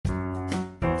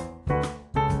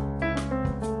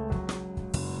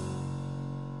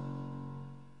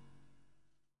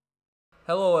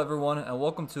Hello, everyone, and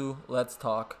welcome to Let's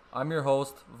Talk. I'm your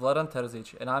host, Vladan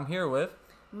Terzic, and I'm here with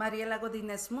Mariella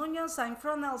Godinez-Munoz. I'm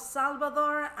from El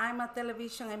Salvador. I'm a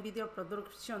television and video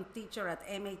production teacher at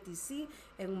MATC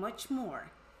and much more.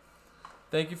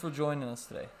 Thank you for joining us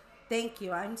today. Thank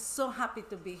you. I'm so happy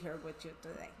to be here with you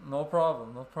today. No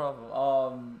problem, no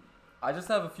problem. I just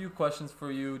have a few questions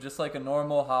for you, just like a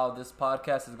normal how this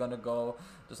podcast is going to go,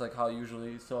 just like how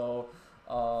usually. So,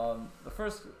 the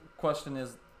first question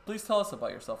is, please tell us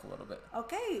about yourself a little bit.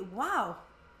 Okay, wow.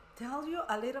 Tell you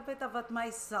a little bit about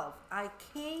myself. I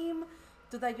came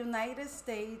to the United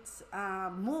States,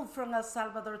 moved from El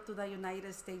Salvador to the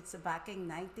United States back in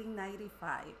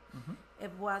 1995.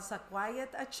 It was quite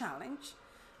a challenge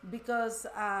because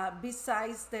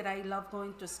besides that I love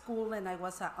going to school and I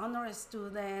was an honor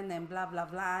student and blah, blah,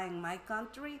 blah in my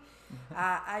country,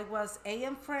 I was A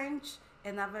in French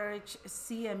and average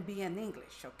C and B in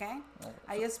English, okay? Oh,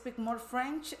 I speak more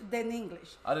French than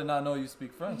English. I did not know you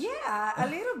speak French. Yeah, a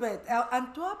little bit.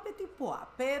 Un tout petit peu.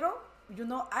 Pero, you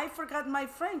know, I forgot my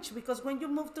French because when you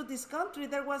moved to this country,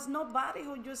 there was nobody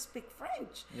who just speak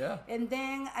French. Yeah. And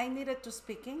then I needed to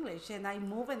speak English and I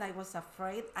moved and I was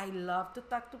afraid. I love to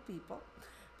talk to people,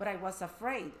 but I was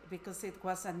afraid because it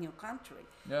was a new country.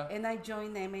 Yeah. And I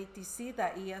joined MATC, the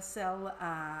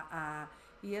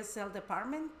ESL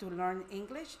department to learn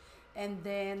English. And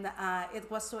then it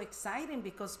was so exciting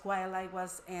because while I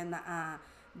was in the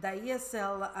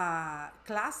ESL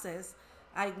classes,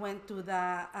 I went to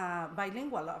the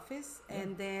bilingual office,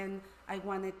 and then I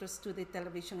wanted to study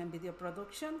television and video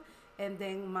production. And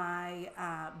then my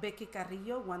Becky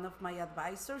Carrillo, one of my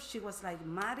advisors, she was like,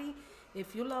 Mari,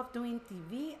 if you love doing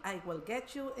TV, I will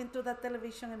get you into the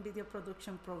television and video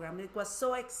production program. It was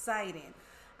so exciting,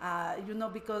 you know,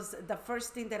 because the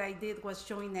first thing that I did was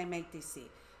join MATC.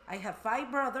 I have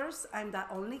 5 brothers. I'm the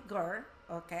only girl.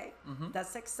 Okay,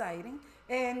 that's exciting.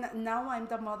 And now I'm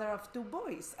the mother of 2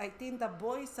 boys. I think the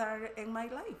boys are in my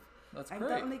life. That's I'm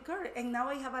great. the only girl. And now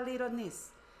I have a little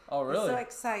niece. Oh, really? It's so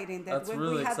exciting that That's when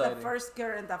really we had exciting. the first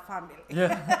girl in the family.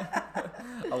 Yeah.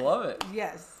 I love it.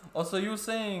 Yes. Oh, so you were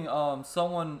saying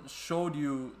someone showed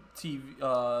you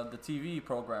the TV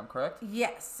program, correct?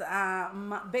 Yes,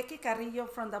 Becky Carrillo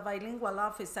from the bilingual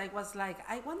office, I was like,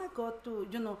 I want to go to,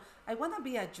 you know, I want to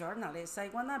be a journalist. I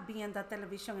want to be in the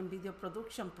television and video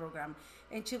production program.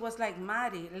 And she was like,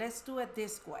 Mari, let's do it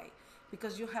this way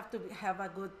because you have to have a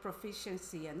good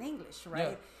proficiency in English,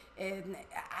 right? Yeah. And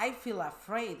I feel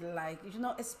afraid, like, you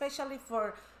know, especially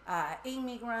for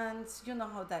immigrants, you know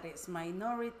how that is,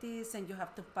 minorities, and you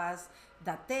have to pass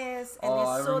the test. And Oh, it's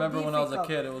I so remember when I was a difficult.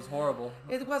 kid, it was horrible.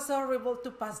 It was horrible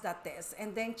to pass that test.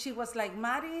 And then she was like,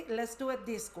 Mari, let's do it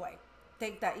this way.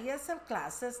 Take the ESL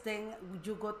classes, then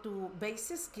you go to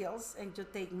basic skills and you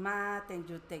take math and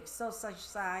you take social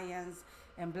science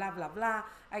and blah, blah, blah.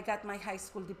 I got my high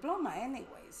school diploma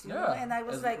anyways, you know? And I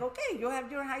was like, okay, you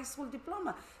have your high school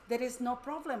diploma. There is no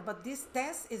problem, but this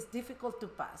test is difficult to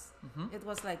pass. It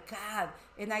was like, God,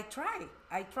 and I try.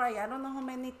 I don't know how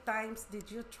many times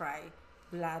did you try,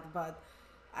 Vlad, but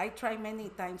I tried many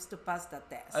times to pass the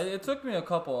test. It took me a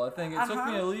couple. I think it took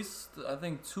me at least,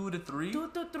 2 to 3. 2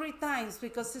 to 3 times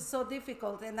because it's so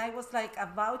difficult. And I was like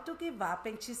about to give up.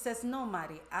 And she says, no,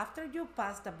 Mari, after you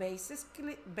pass the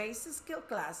basic skill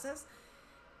classes,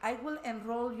 I will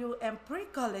enroll you in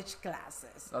pre-college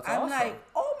classes. That's I'm awesome. like,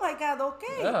 oh my God,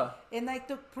 okay. Yeah. And I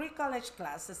took pre-college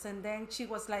classes. And then she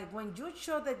was like, when you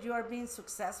show that you are being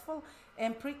successful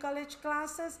in pre-college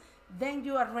classes, then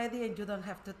you are ready and you don't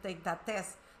have to take that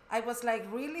test. I was like,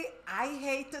 really? I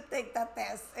hate to take that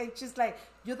test. And she's like,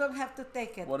 you don't have to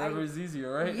take it. Whatever is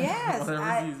easier, right? Yes.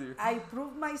 Whatever is easier. I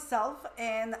proved myself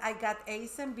and I got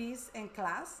A's and B's in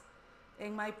class,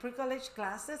 in my pre-college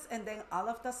classes. And then all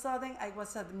of a sudden, I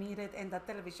was admitted in the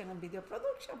television and video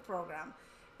production program.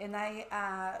 And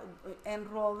I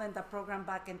enrolled in the program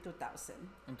back in 2000.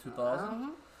 In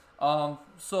 2000?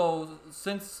 So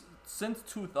since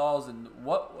 2000,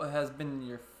 what has been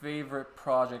your favorite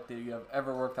project that you have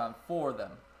ever worked on for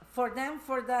them? For them,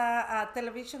 for the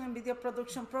television and video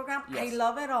production program, Yes. I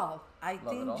love it all. I Love it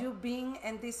think all? you being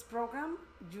in this program,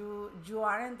 you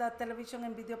are in the television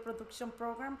and video production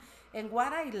program. And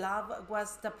what I love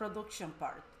was the production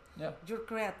part. Yeah. Your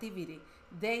creativity.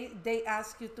 They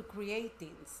ask you to create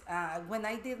things. When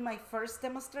I did my first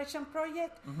demonstration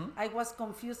project, I was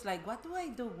confused, like, what do I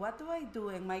do? What do I do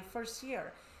in my first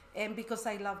year? And because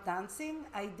I love dancing,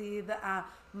 I did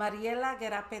Mariella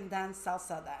get up and dance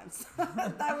salsa dance.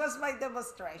 That was my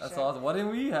demonstration. That's awesome. Why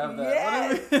didn't we have that?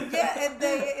 Yeah, and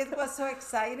it was so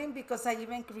exciting because I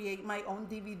even create my own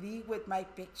DVD with my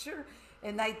picture,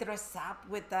 and I dress up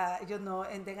with, you know,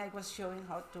 and then I was showing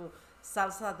how to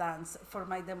salsa dance for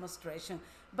my demonstration.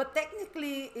 But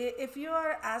technically, if you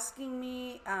are asking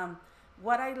me,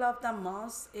 what I love the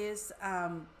most is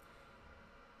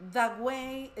the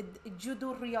way you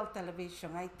do real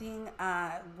television. I think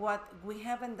what we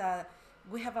have in the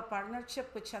we have a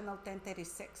partnership with Channel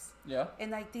 1036. Yeah.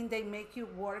 And I think they make you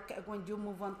work when you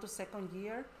move on to second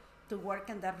year to work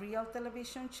in the real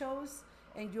television shows,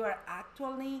 and you are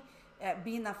actually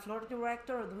being a floor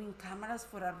director or doing cameras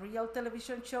for a real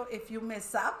television show. If you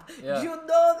mess up, Yeah. you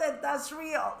know that that's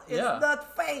real. It's Yeah.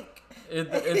 not fake.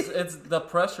 It's the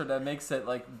pressure that makes it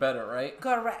like better, right?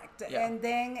 Correct. Yeah. And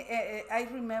then I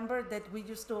remember that we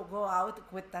used to go out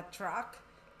with that truck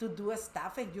to do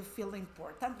stuff, and you feel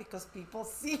important because people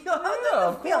see you. How do you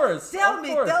of feel? course, Tell of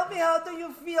me, course. how do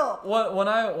you feel?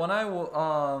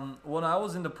 When I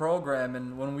was in the program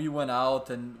and when we went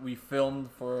out and we filmed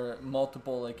for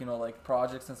multiple like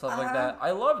projects and stuff like that,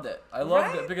 I loved it. I loved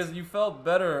Right? it because you felt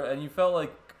better and you felt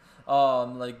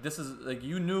like this is like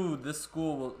you knew this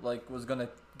school was gonna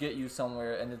get you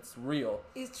somewhere and it's real.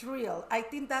 It's real. I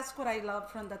think that's what I love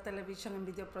from the television and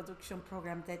video production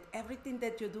program, that everything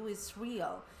that you do is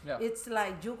real. Yeah. It's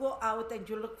like you go out and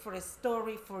you look for a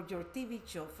story for your TV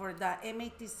show, for the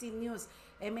MATC News,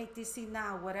 MATC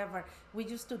Now, whatever. We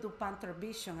used to do Panther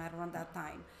Vision around that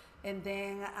time. And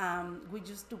then we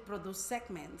used to produce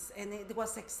segments, and it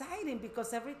was exciting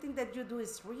because everything that you do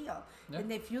is real. Yeah.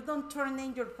 And if you don't turn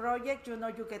in your project, you know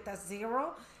you get a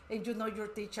 0, and you know your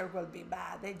teacher will be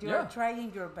bad, and you're Yeah.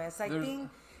 trying your best. I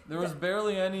think There was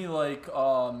barely any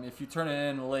if you turn it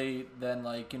in late, then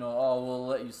oh, we'll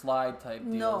let you slide type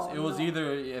deals. No, It was no. either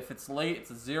if it's late,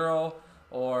 it's a 0,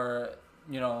 or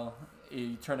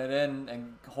you turn it in and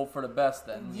hope for the best.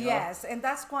 Then you know? yes, and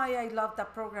that's why I love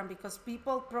that program, because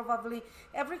people probably,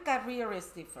 every career is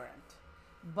different,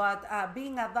 but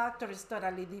being a doctor is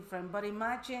totally different. But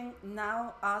imagine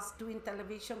now us doing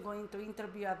television, going to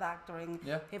interview a doctor, and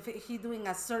Yeah. if he doing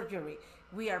a surgery,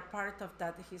 we are part of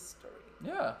that history.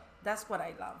 Yeah, That's what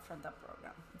I love from the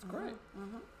program. it's great.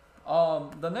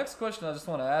 Mm-hmm. The next question I just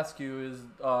want to ask you is,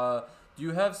 do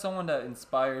you have someone that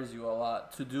inspires you a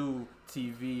lot to do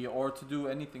TV or to do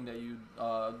anything that you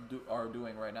are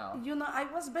doing right now? You know, I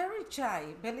was very shy.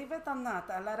 Believe it or not,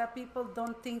 a lot of people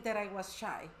don't think that I was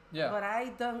shy. Yeah. But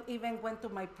I don't even went to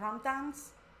my prom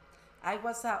dance. I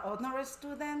was an honor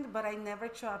student, but I never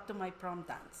show up to my prom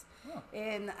dance. Oh.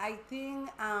 And I think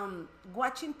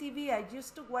watching TV, I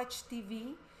used to watch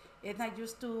TV, and I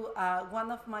used to,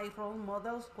 one of my role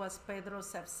models was Pedro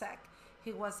Sepsek.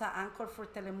 He was an anchor for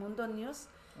Telemundo News.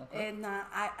 Okay. And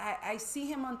I see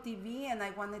him on TV, and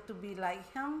I wanted to be like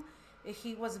him.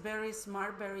 He was very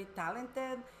smart, very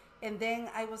talented. And then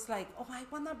I was like, oh, I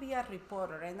want to be a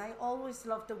reporter. And I always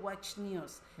love to watch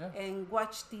news and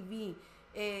watch TV.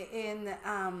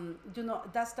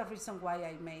 That's the reason why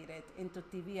I made it into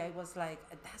TV. I was like,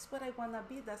 that's what I want to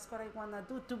be. That's what I want to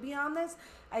do. To be honest,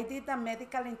 I did the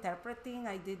medical interpreting.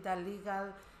 I did the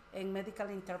legal and medical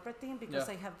interpreting because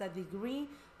I have the degree.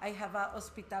 I have a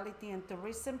hospitality and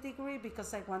tourism degree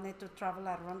because I wanted to travel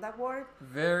around the world.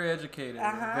 Very educated.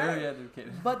 Very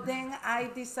educated. But then I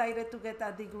decided to get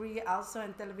a degree also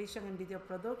in television and video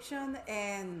production,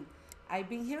 and I've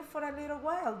been here for a little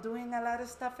while doing a lot of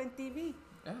stuff in TV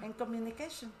and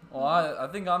communication. Well, I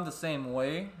think I'm the same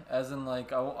way, as in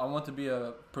I want to be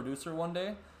a producer one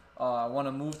day. I want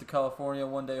to move to California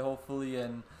one day, hopefully,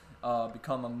 and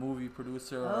become a movie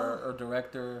producer or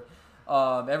director.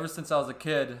 Ever since I was a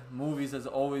kid, movies has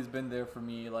always been there for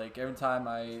me. Like every time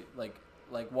I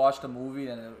watched a movie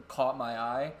and it caught my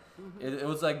eye, it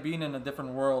was like being in a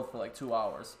different world for like 2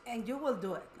 hours. And you will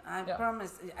do it. I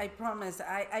promise.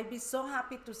 I'd be so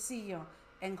happy to see you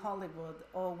in Hollywood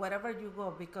or wherever you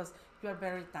go because you are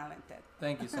very talented.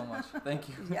 Thank you so much. Thank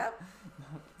you. Yep.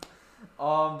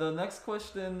 The next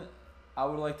question I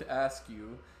would like to ask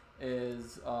you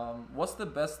is, what's the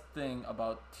best thing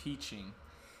about teaching?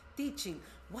 Teaching.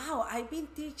 Wow, I've been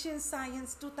teaching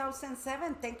science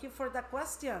 2007. Thank you for the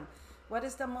question. What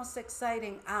is the most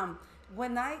exciting?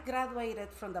 When I graduated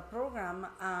from the program,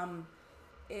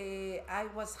 I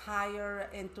was hired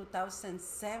in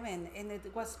 2007, and it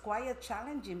was quite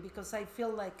challenging because I feel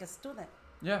like a student.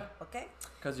 Yeah. Okay.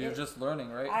 Because you're just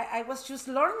learning, right? I was just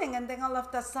learning, and then all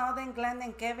of a sudden, Glenn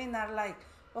and Kevin are like,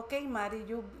 "Okay, Mari,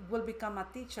 you will become a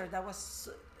teacher." That was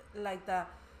like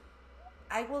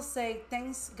I will say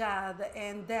thanks God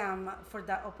and them for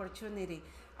that opportunity.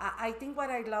 I think what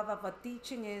I love about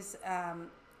teaching is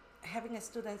having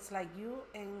students like you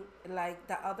and like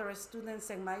the other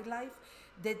students in my life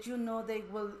that they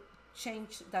will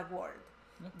change the world.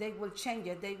 They will change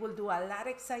it. They will do a lot of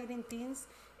exciting things.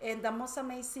 And the most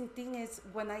amazing thing is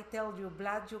when I tell you,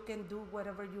 Vlad, you can do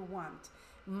whatever you want.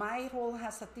 My role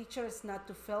as a teacher is not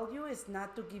to fail you, it's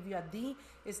not to give you a D,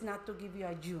 it's not to give you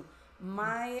a U.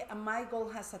 My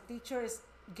goal as a teacher is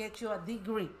get you a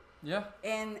degree. Yeah.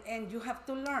 And you have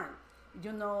to learn,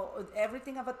 you know,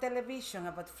 everything about television,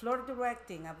 about floor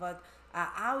directing, about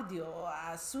audio,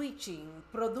 switching,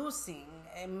 producing,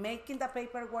 and making the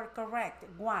paperwork correct.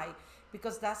 Why?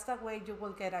 Because that's the way you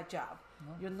will get a job.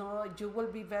 You know, you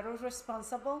will be very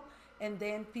responsible, and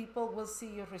then people will see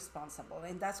you responsible.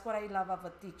 And that's what I love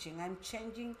about teaching. I'm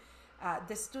changing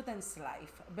the student's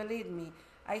life. Believe me,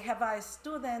 I have a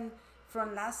student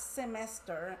from last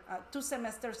semester, 2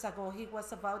 semesters ago. He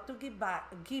was about to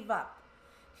give up.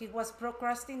 He was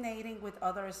procrastinating with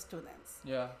other students.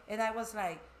 Yeah. And I was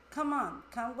like, come on,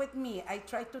 come with me. I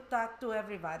try to talk to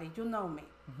everybody. You know me.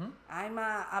 I'm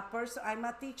a person, I'm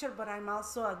a teacher, but I'm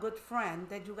also a good friend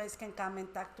that you guys can come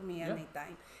and talk to me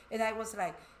anytime. And I was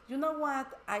like, you know what?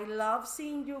 I love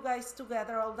seeing you guys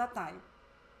together all the time.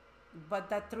 But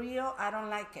the trio, I don't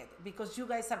like it because you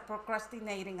guys are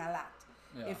procrastinating a lot.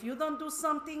 Yeah. If you don't do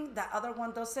something, the other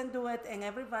one doesn't do it, and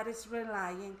everybody's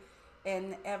relying,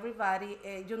 and everybody,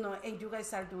 you know, and you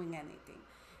guys are doing anything.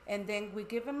 And then we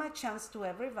give them a chance to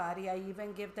everybody. I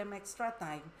even give them extra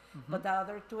time. But the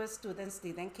other 2 students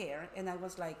didn't care. And I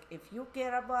was like, if you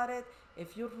care about it,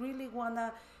 if you really want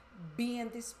to be in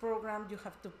this program, you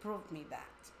have to prove me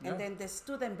that. Yeah. And then the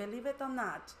student, believe it or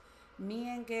not, me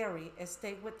and Gary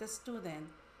stayed with the student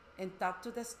and talk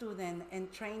to the student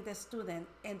and train the student,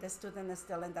 and the student is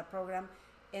still in the program.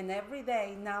 And every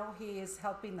day now he is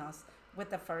helping us with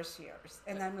the first years.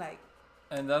 And I'm like,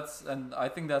 and I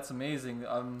think that's amazing.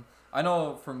 I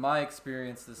know from my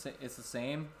experience, it's the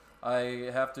same. I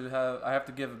have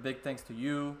to give a big thanks to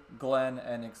you, Glenn,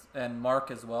 and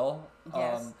Mark as well.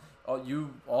 Yes.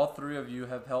 All 3 of you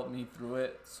have helped me through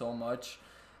it so much,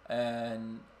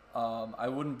 and I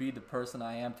wouldn't be the person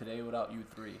I am today without you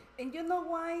 3. And you know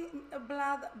why,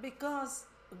 Vlad? Because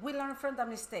we learn from the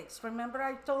mistakes. Remember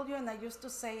I told you, and I used to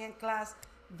say in class,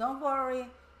 don't worry,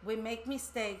 we make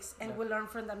mistakes and we learn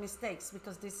from the mistakes,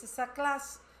 because this is a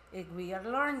class and we are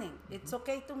learning. It's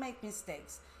okay to make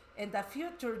mistakes. In the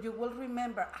future, you will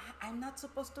remember, I'm not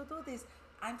supposed to do this.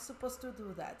 I'm supposed to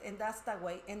do that. And that's the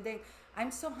way. And then I'm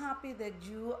so happy that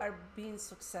you are being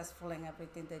successful in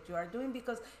everything that you are doing,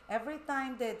 because every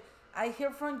time that I hear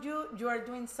from you, you are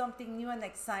doing something new and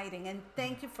exciting. And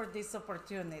thank you for this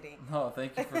opportunity. No,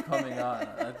 thank you for coming on.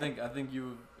 I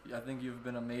think you've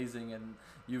been amazing, and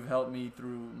you've helped me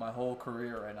through my whole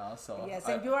career right now. So yes,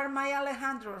 and you are my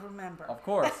Alejandro, remember? Of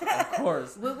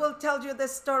course. We will tell you the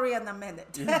story in a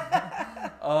minute.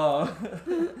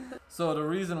 So the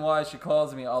reason why she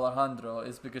calls me Alejandro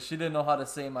is because she didn't know how to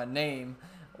say my name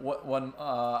when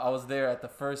I was there at the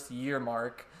first year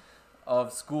mark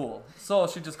of school. So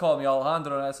she just called me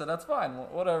Alejandro, and I said, that's fine,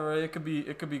 whatever, it could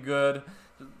be good.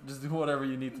 Just do whatever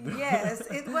you need to do. Yes,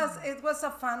 it was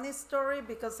a funny story,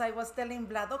 because I was telling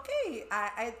Vlad, okay,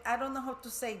 I don't know how to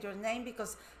say your name,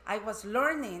 because I was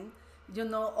learning, you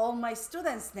know, all my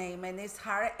students' name, and it's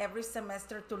hard every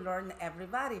semester to learn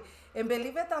everybody. And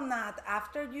believe it or not,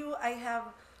 after you, I had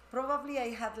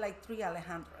like 3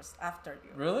 Alejandros after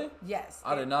you. Really? Yes.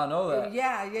 I did not know that.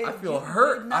 Yeah. I feel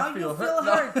hurt. Now I feel you feel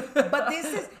hurt. But this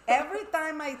is, every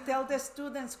time I tell the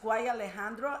students why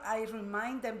Alejandro, I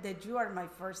remind them that you are my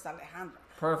first Alejandro.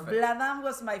 Perfect. Vladam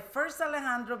was my first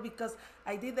Alejandro, because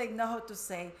I didn't know how to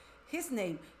say his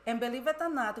name. And believe it or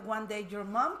not, one day your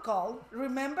mom called,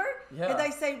 remember? Yeah. And I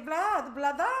say,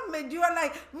 Vladam, and you are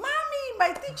like, Mommy, my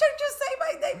teacher just said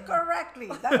my name correctly.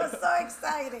 That was so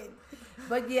exciting.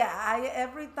 But yeah,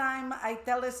 every time I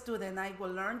tell a student I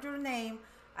will learn your name,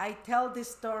 I tell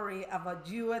this story about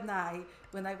you and I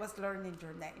when I was learning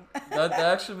your name. That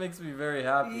actually makes me very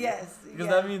happy. Yes. Because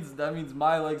that means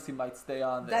my legacy might stay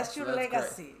on there. That's your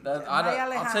legacy.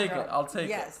 I'll take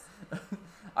it.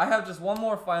 I have just one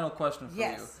more final question for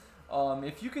you.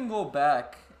 If you can go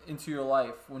back into your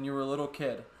life when you were a little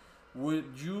kid, would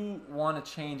you want to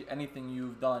change anything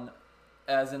you've done,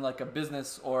 as in like a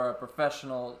business or a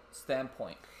professional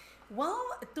standpoint? Well,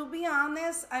 to be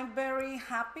honest, I'm very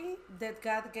happy that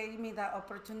God gave me the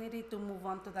opportunity to move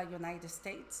on to the United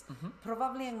States.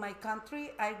 Probably in my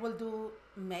country, I will do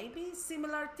maybe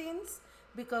similar things,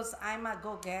 because I'm a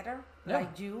go-getter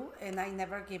like you, and I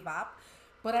never give up.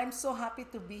 But I'm so happy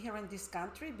to be here in this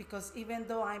country, because even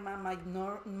though I'm a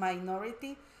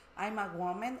minority, I'm a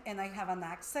woman and I have an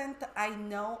accent, I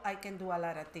know I can do a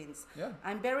lot of things. Yeah.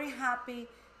 I'm very happy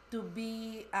to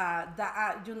be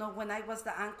when I was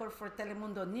the anchor for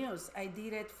Telemundo News. I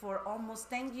did it for almost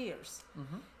 10 years.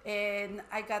 And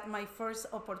I got my first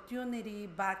opportunity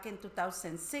back in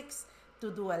 2006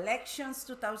 to do elections.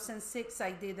 2006,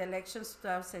 I did elections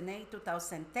 2008,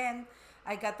 2010.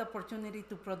 I got the opportunity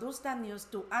to produce the news,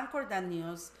 to anchor the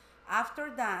news. After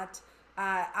that,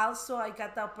 also I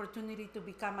got the opportunity to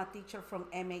become a teacher from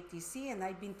MATC, and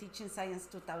I've been teaching science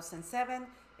 2007.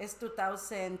 It's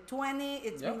 2020.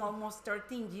 It's been almost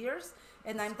 13 years,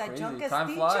 and I'm the youngest Time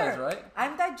teacher. flies, right?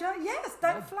 I'm the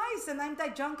time flies, and I'm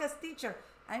the youngest teacher.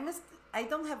 I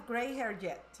don't have gray hair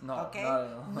yet. No, okay,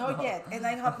 not yet, and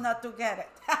I hope not to get it.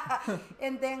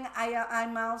 And then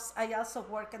I also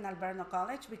work in Alberno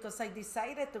College because I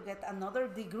decided to get another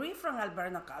degree from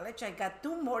Alberno College. I got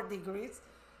 2 more degrees.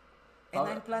 And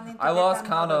I'm planning to I lost get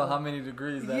count of one. how many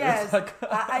degrees that yes, is.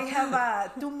 I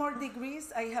have 2 more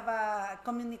degrees. I have a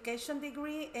communication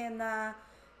degree and a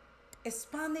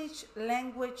Spanish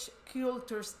language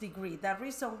cultures degree. The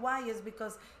reason why is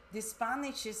because the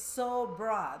Spanish is so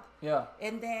broad. Yeah.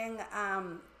 And then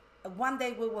one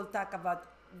day we will talk about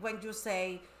when you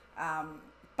say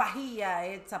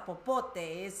pajilla, it's a popote,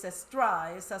 it's a straw,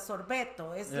 it's a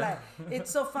sorbeto. It's like,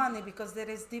 it's so funny because there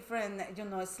is different,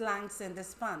 slangs in the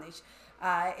Spanish.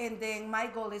 And then my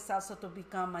goal is also to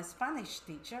become a Spanish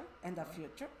teacher in the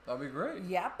future. That'd be great.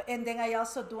 Yep. And then I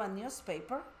also do a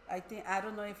newspaper. I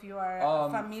don't know if you are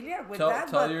familiar with that.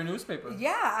 Tell your newspaper.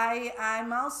 Yeah,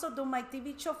 I'm also do my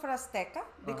TV show for Azteca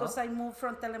because I moved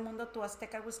from Telemundo to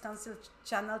Azteca, Wisconsin,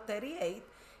 Channel 38.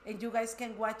 And you guys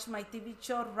can watch my TV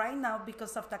show right now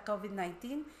because of the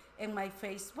COVID-19 in my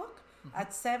Facebook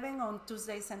at 7 on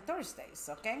Tuesdays and Thursdays,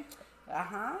 okay?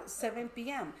 7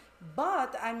 p.m.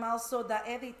 But I'm also the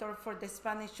editor for the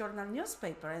Spanish Journal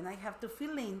newspaper, and I have to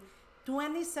fill in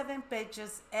 27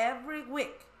 pages every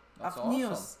week of awesome.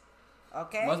 News.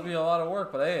 Okay. Must be a lot of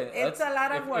work, but hey, it's a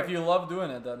lot of work. If you love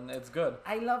doing it, then it's good.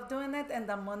 I love doing it, and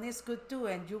the money is good too.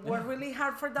 And you work really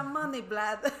hard for the money,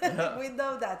 Vlad. We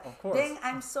know that. Of course. Then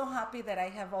I'm so happy that I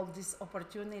have all these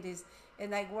opportunities,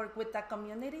 and I work with the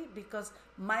community because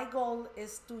my goal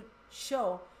is to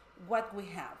show what we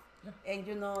have. Yeah.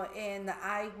 And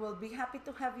I will be happy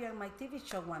to have you on my TV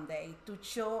show one day to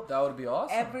show that would be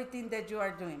awesome. Everything that you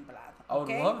are doing, Vlad. I would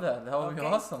love that. That would be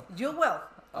awesome. You will.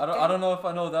 I don't know if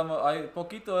I know that much.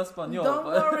 Poquito español. Don't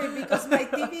worry, because my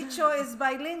TV show is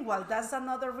bilingual. That's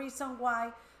another reason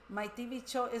why my TV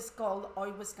show is called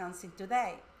Hoy Wisconsin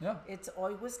Today. Yeah. It's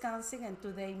Hoy Wisconsin, and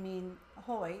today mean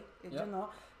hoy,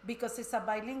 because it's a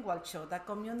bilingual show. The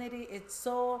community, it's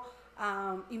so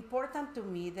important to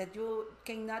me that you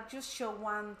cannot just show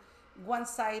one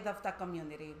side of the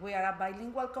community. We are a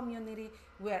bilingual community.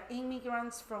 We are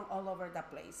immigrants from all over the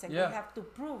place, and we have to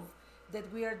prove that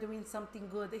we are doing something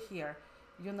good here,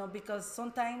 because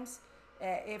sometimes,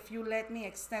 if you let me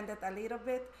extend it a little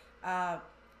bit, a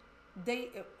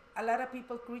lot of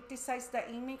people criticize the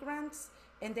immigrants,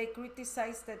 and they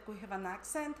criticize that we have an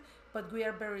accent, but we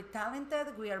are very talented,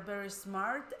 we are very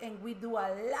smart, and we do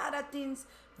a lot of things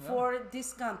for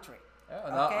this country.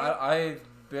 Yeah,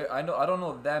 okay? I don't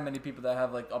know that many people that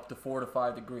have like up to 4 to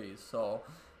 5 degrees. So,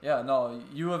 yeah, no,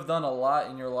 you have done a lot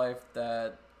in your life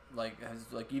that has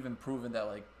even proven that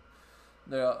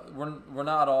we're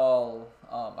not all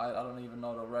I don't even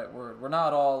know the right word. We're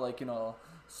not all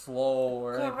slow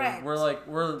or Correct.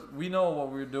 anything. We know what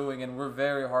we're doing, and we're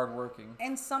very hardworking.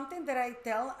 And something that I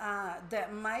tell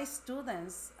that my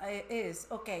students is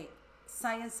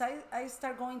science. I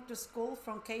start going to school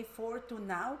from K4 to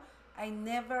now. I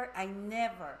never,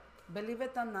 believe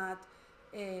it or not,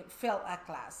 failed a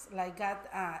class.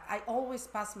 I always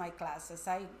pass my classes.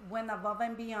 I went above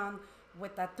and beyond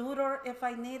with a tutor if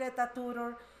I needed a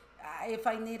tutor, if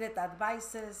I needed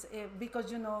advices,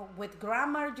 because with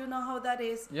grammar, you know how that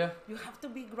is. Yeah. You have to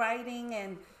be writing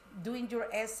and doing your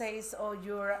essays or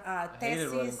your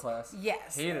thesis. Hated writing class.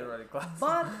 Yes. Hated writing class.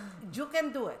 But you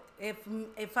can do it.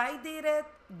 If I did it,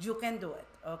 you can do it.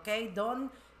 Okay.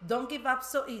 Don't give up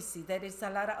so easy. There is a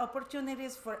lot of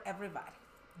opportunities for everybody.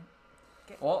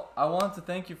 Well, I want to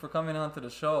thank you for coming on to the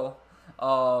show.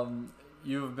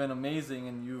 You've been amazing,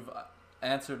 and you've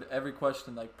answered every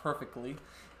question perfectly.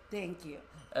 Thank you.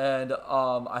 And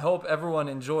I hope everyone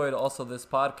enjoyed also this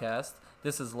podcast.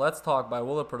 This is Let's Talk by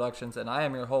Willow Productions, and I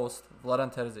am your host,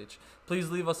 Vladan Terzic. Please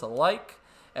leave us a like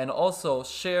and also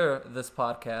share this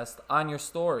podcast on your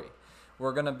story.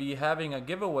 We're going to be having a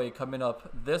giveaway coming up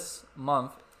this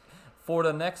month for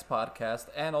the next podcast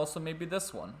and also maybe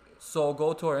this one. So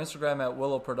go to our Instagram at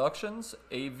Willow Productions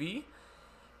AV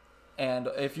And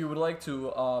if you would like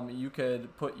to, you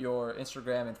could put your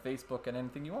Instagram and Facebook and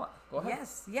anything you want. Go ahead.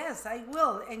 Yes, I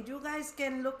will. And you guys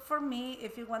can look for me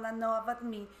if you want to know about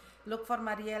me. Look for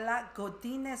Mariella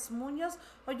Godinez-Munoz,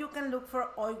 or you can look for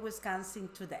Oi Wisconsin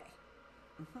Today.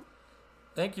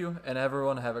 Thank you, and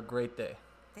everyone have a great day.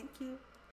 Thank you.